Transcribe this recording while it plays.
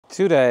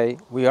Today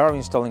we are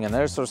installing an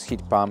air source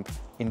heat pump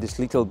in this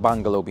little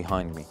bungalow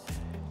behind me.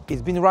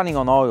 It's been running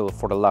on oil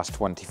for the last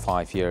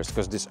 25 years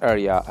because this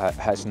area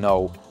has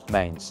no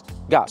mains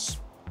gas.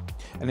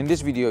 And in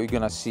this video you're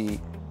gonna see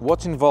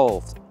what's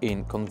involved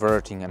in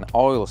converting an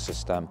oil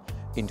system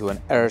into an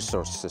air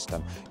source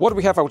system. What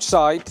we have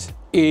outside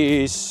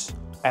is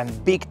a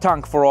big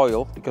tank for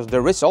oil, because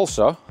there is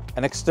also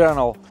an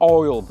external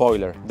oil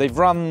boiler. They've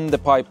run the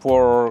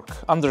pipework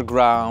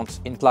underground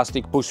in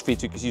plastic push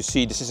feet. Because you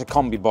see, this is a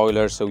combi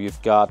boiler, so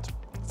you've got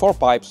 4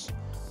 pipes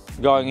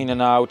going in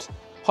and out,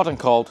 hot and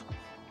cold,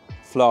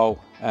 flow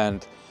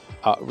and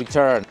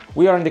return.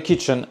 We are in the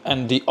kitchen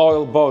and the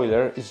oil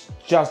boiler is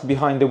just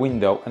behind the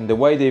window, and the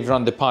way they've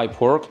run the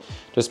pipework,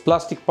 there's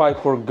plastic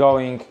pipework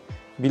going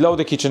below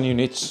the kitchen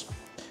units,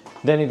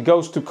 then it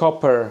goes to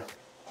copper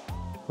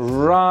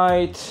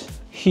right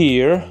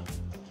here,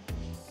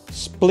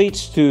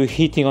 splits to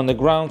heating on the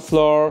ground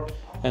floor,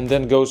 and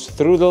then goes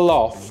through the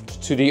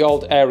loft to the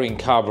old airing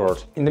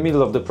cupboard in the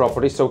middle of the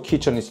property. So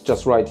kitchen is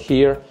just right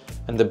here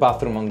and the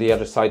bathroom on the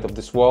other side of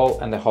this wall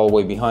and the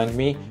hallway behind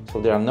me. So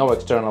there are no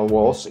external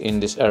walls in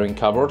this airing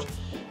cupboard,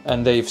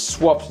 and they've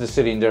swapped the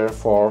cylinder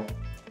for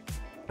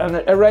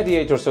a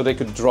radiator so they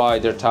could dry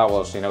their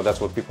towels. You know,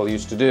 that's what people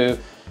used to do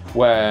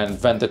when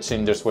vented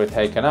cylinders were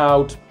taken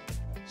out.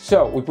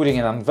 So we're putting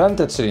an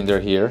unvented cylinder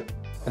here.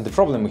 And the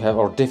problem we have,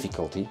 or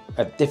difficulty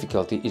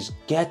is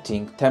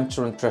getting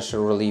temperature and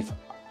pressure relief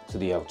to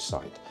the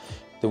outside.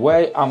 The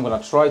way I'm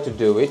gonna try to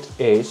do it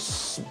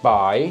is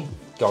by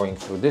going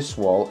through this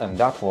wall, and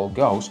that wall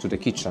goes to the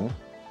kitchen,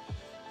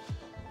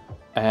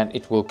 and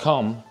it will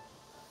come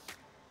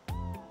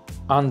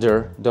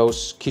under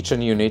those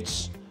kitchen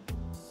units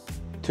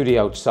to the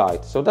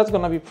outside. So that's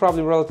gonna be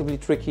probably relatively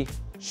tricky,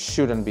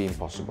 shouldn't be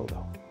impossible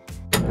though.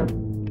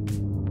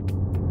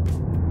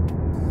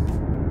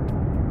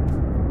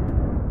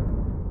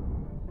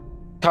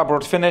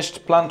 Cupboard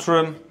finished, plant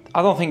room.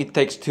 I don't think it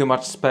takes too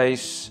much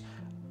space.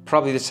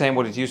 Probably the same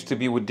what it used to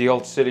be with the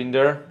old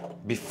cylinder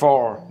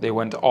before they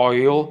went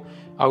oil.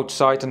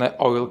 Outside an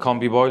oil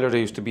combi boiler, there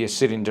used to be a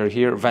cylinder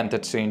here,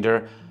 vented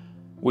cylinder.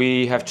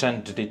 We have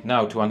changed it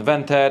now to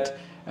unvented,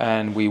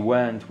 and we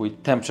went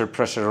with temperature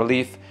pressure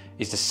relief.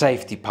 It's the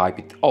safety pipe.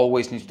 It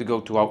always needs to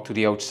go to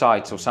the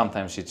outside, so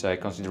sometimes it's a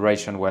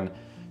consideration when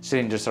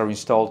cylinders are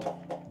installed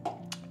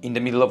in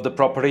the middle of the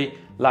property.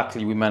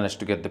 Luckily, we managed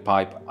to get the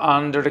pipe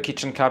under the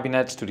kitchen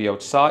cabinets to the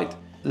outside.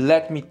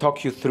 Let me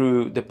talk you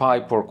through the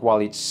pipework while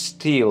it's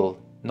still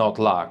not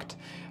locked,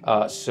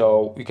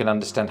 so you can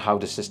understand how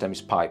the system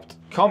is piped.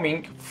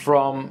 Coming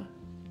from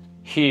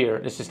here,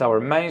 this is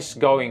our mains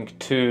going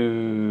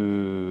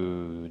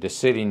to the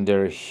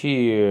cylinder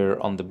here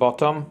on the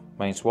bottom,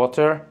 mains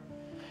water.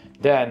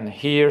 Then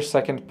here,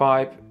 second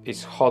pipe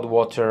is hot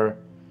water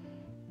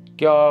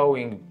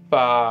going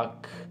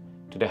back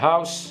to the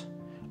house.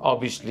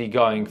 Obviously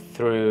going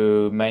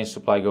through, main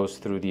supply goes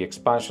through the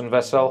expansion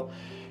vessel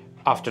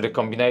after the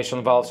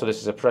combination valve. So this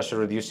is a pressure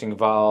reducing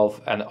valve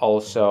and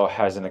also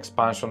has an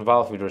expansion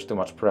valve. If there's too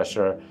much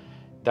pressure,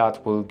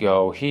 that will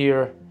go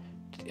here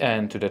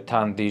and to the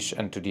tan dish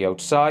and to the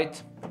outside.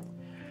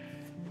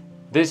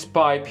 This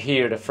pipe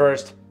here, the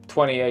first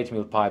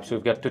 28mm pipe, so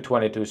we've got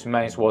 222s,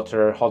 mains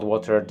water, hot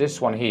water.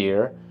 This one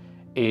here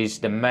is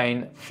the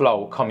main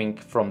flow coming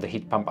from the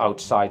heat pump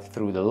outside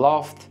through the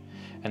loft,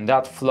 and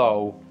that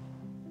flow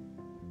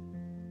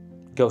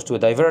goes to a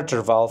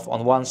diverter valve.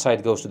 On one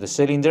side goes to the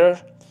cylinder,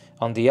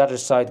 on the other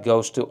side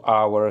goes to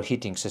our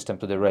heating system,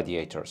 to the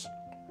radiators.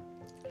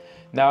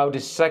 Now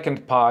this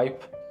second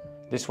pipe,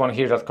 this one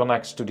here that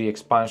connects to the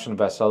expansion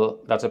vessel,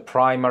 that's a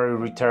primary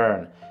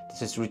return.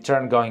 This is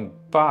return going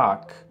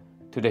back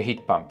to the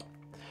heat pump.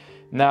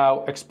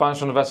 Now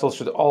expansion vessel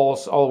should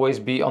always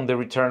be on the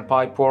return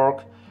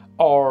pipework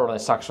or on the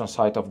suction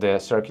side of the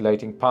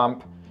circulating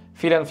pump.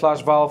 Fill and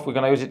flush valve, we're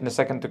gonna use it in a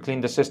second to clean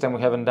the system,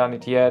 we haven't done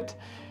it yet.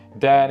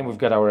 Then we've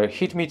got our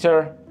heat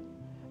meter,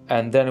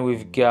 and then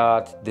we've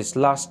got this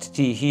last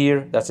T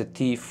here, that's a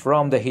T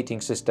from the heating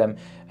system,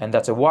 and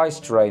that's a Y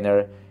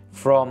strainer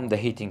from the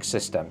heating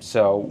system.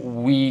 So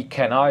we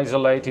can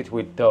isolate it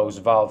with those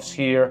valves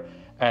here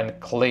and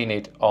clean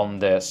it on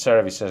the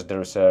services.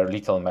 There's a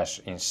little mesh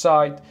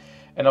inside,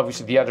 and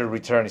obviously the other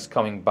return is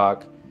coming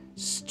back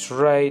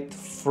straight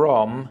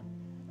from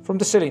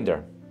the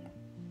cylinder.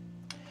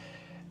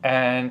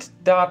 And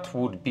that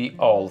would be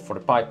all for the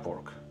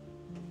pipework.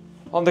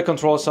 On the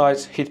control side,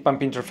 heat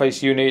pump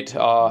interface unit.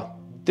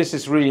 This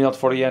is really not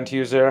for the end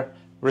user.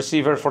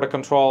 Receiver for the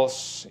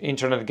controls,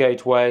 internet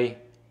gateway,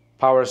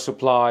 power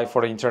supply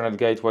for the internet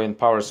gateway, and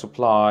power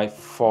supply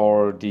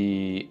for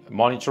the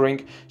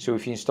monitoring. So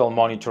if you install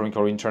monitoring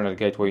or internet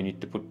gateway, you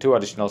need to put 2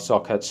 additional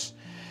sockets.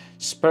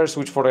 Spare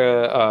switch for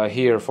the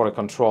here for the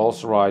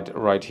controls,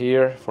 right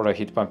here for the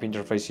heat pump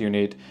interface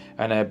unit,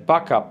 and a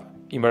backup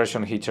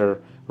immersion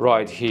heater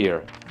right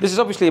here. This is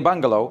obviously a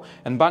bungalow,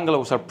 and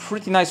bungalows are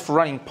pretty nice for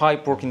running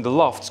pipework in the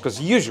lofts,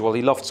 because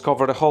usually lofts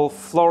cover the whole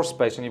floor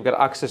space and you've got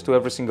access to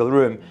every single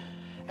room.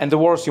 And the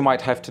worst you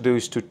might have to do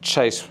is to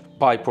chase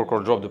pipework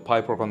or drop the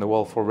pipework on the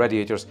wall for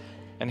radiators.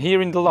 And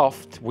here in the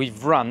loft,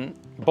 we've run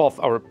both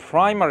our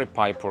primary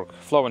pipework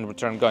flow and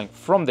return going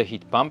from the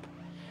heat pump,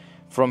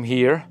 from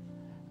here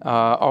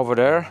over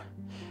there.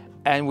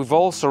 And we've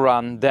also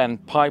run then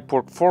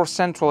pipework for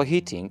central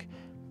heating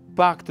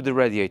back to the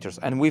radiators.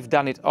 And we've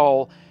done it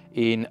all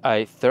in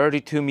a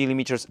 32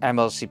 millimeters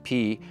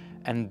MLCP.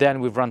 And then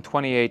we've run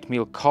 28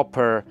 mil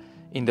copper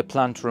in the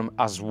plant room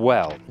as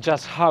well.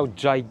 Just how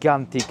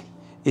gigantic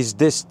is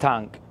this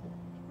tank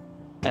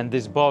and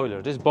this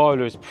boiler? This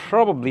boiler is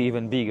probably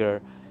even bigger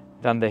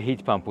than the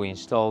heat pump we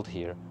installed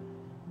here.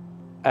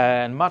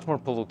 And much more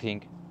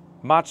polluting,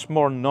 much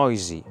more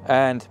noisy.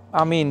 And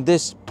I mean,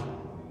 this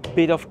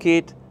bit of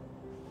kit,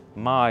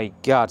 my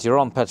God, your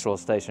own petrol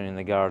station in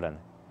the garden.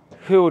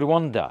 Who would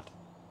want that?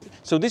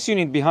 So this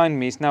unit behind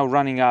me is now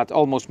running at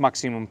almost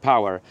maximum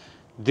power,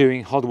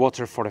 doing hot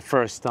water for the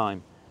first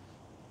time.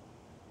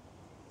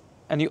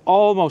 And you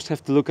almost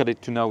have to look at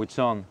it to know it's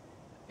on.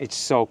 It's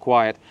so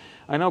quiet.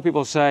 I know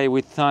people say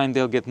with time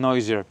they'll get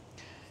noisier.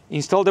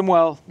 Install them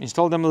well,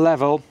 install them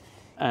level,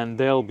 and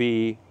they'll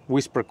be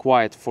whisper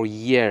quiet for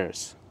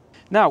years.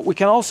 Now, we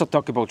can also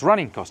talk about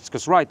running costs,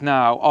 because right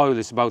now oil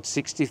is about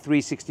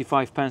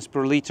 63-65 pence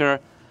per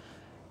litre.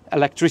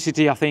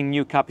 Electricity, I think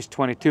new cap is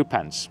 22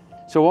 pence.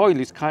 So oil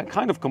is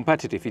kind of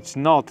competitive, it's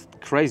not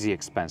crazy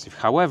expensive.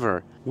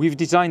 However, we've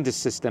designed this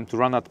system to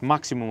run at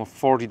maximum of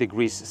 40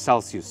 degrees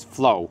Celsius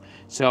flow.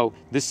 So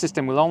this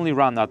system will only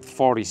run at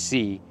 40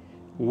 C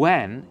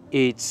when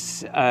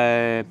it's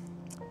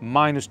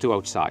 -2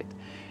 outside.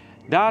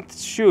 That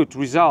should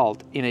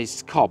result in a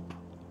SCOP,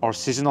 or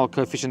seasonal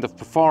coefficient of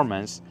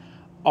performance,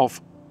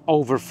 of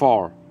over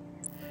 4.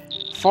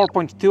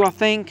 4.2 I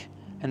think,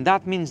 and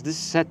that means this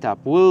setup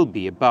will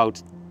be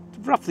about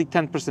roughly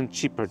 10%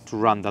 cheaper to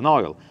run than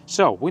oil.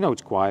 So we know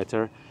it's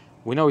quieter,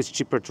 we know it's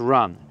cheaper to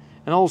run.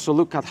 And also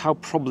look at how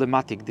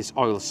problematic this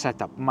oil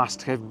setup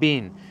must have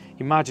been.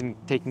 Imagine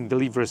taking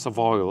deliveries of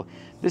oil,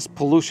 this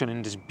pollution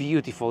in this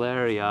beautiful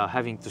area,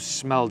 having to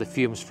smell the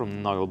fumes from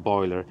an oil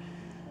boiler.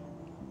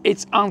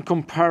 It's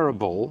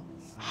uncomparable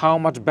how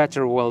much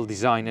better,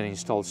 well-designed and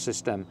installed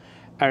system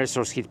air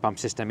source heat pump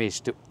system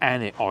is to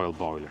any oil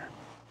boiler.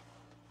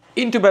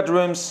 In 2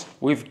 bedrooms,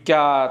 we've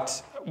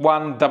got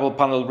one double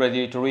panel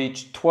radiator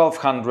each,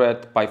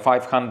 1200 by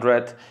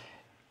 500.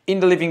 In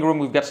the living room,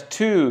 we've got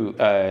 2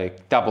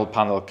 double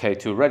panel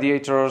K2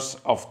 radiators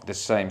of the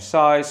same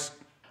size.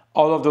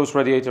 All of those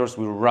radiators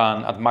will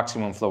run at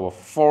maximum flow of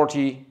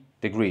 40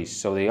 degrees.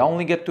 So they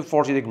only get to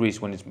 40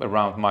 degrees when it's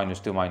around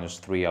 -2,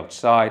 -3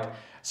 outside.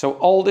 So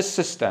all this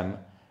system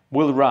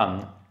will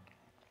run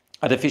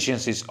at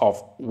efficiencies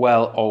of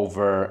well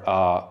over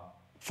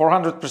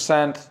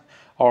 400%,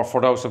 or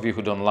for those of you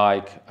who don't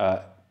like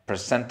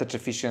percentage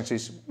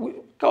efficiencies,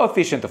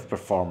 coefficient of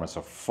performance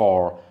of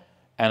 4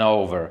 and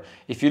over.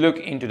 If you look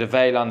into the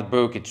Vaillant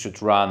book, it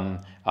should run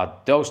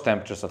at those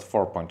temperatures at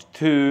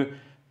 4.2,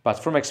 but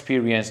from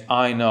experience,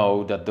 I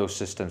know that those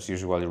systems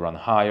usually run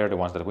higher, the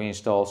ones that we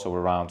install, so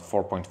around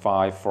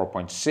 4.5,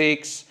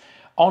 4.6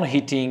 on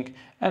heating,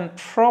 and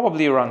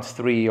probably around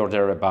 3 or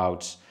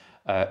thereabouts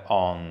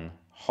on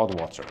hot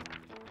water.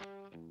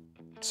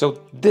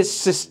 So this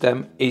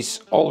system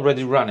is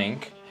already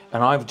running,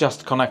 and I've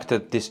just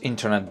connected this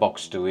internet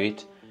box to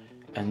it,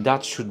 and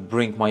that should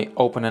bring my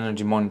open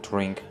energy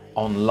monitoring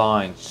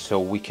online so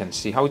we can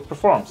see how it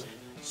performs.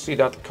 See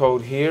that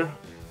code here?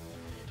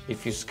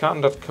 If you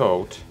scan that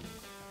code,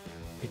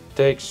 it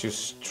takes you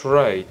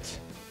straight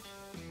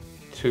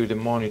to the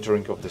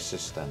monitoring of the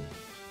system.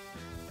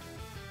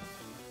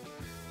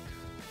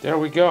 There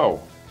we go.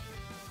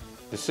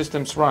 The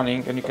system's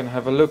running and you can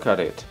have a look at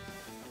it.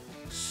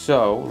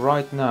 So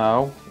right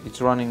now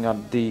it's running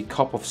at the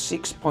COP of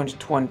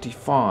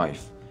 6.25.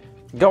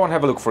 Go and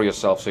have a look for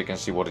yourself so you can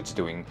see what it's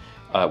doing,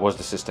 what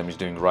the system is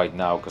doing right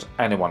now, because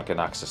anyone can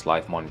access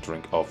live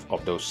monitoring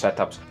of those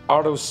setups.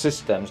 Are those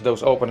systems,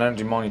 those open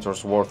energy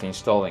monitors, worth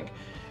installing?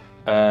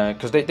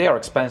 Because they are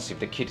expensive.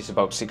 The kit is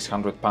about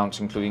 £600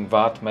 including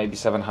VAT, maybe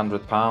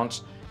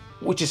 £700,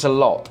 which is a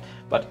lot,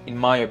 but in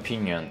my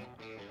opinion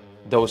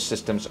those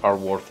systems are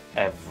worth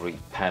every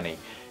penny.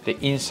 The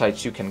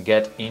insights you can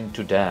get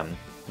into them,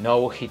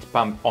 no heat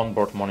pump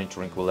onboard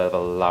monitoring will ever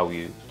allow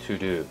you to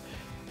do.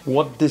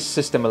 What this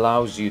system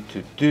allows you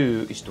to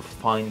do is to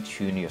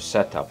fine-tune your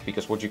setup,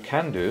 because what you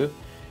can do,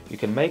 you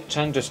can make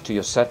changes to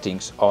your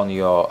settings on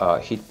your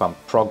heat pump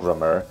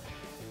programmer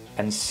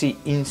and see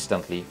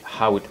instantly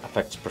how it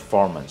affects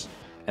performance.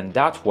 And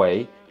that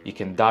way you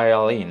can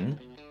dial in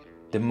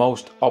the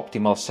most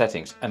optimal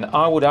settings. And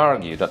I would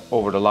argue that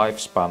over the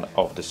lifespan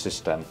of the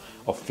system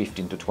of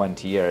 15 to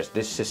 20 years,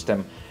 this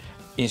system,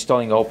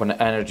 installing open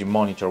energy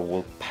monitor,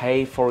 will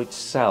pay for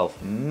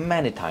itself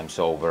many times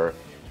over,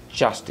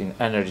 just in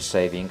energy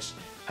savings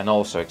and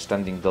also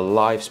extending the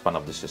lifespan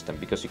of the system,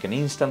 because you can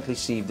instantly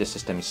see if the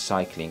system is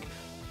cycling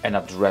and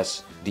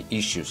address the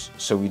issues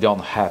so we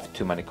don't have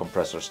too many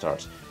compressor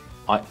starts.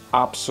 I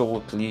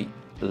absolutely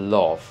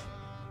love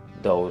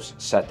those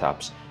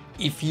setups.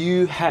 If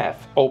you have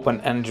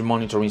open energy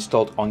monitor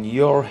installed on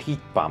your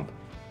heat pump,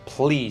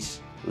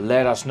 please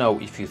Let us know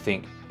if you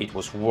think it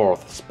was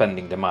worth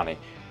spending the money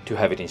to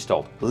have it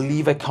installed.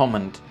 Leave a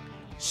comment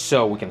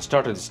so we can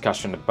start a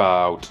discussion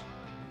about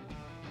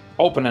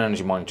open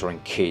energy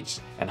monitoring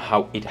kits and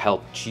how it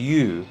helped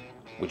you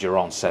with your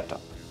own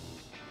setup.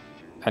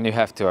 And you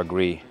have to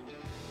agree,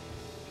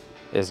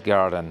 this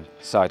garden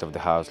side of the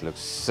house looks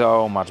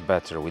so much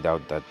better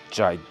without that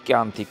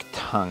gigantic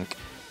tank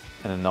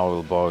and an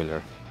oil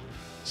boiler.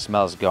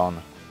 Smell's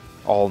gone,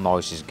 all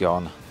noise is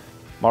gone,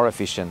 more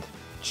efficient,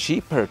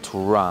 cheaper to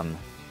run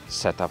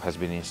setup has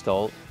been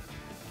installed.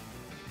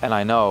 And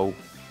I know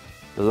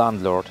the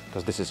landlord,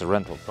 because this is a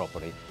rental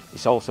property,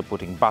 is also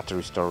putting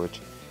battery storage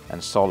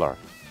and solar.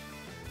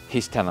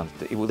 His tenants,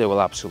 they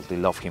will absolutely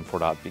love him for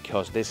that,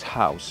 because this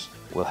house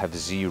will have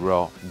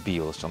zero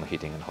bills on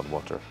heating and hot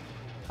water.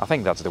 I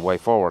think that's the way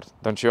forward.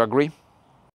 Don't you agree?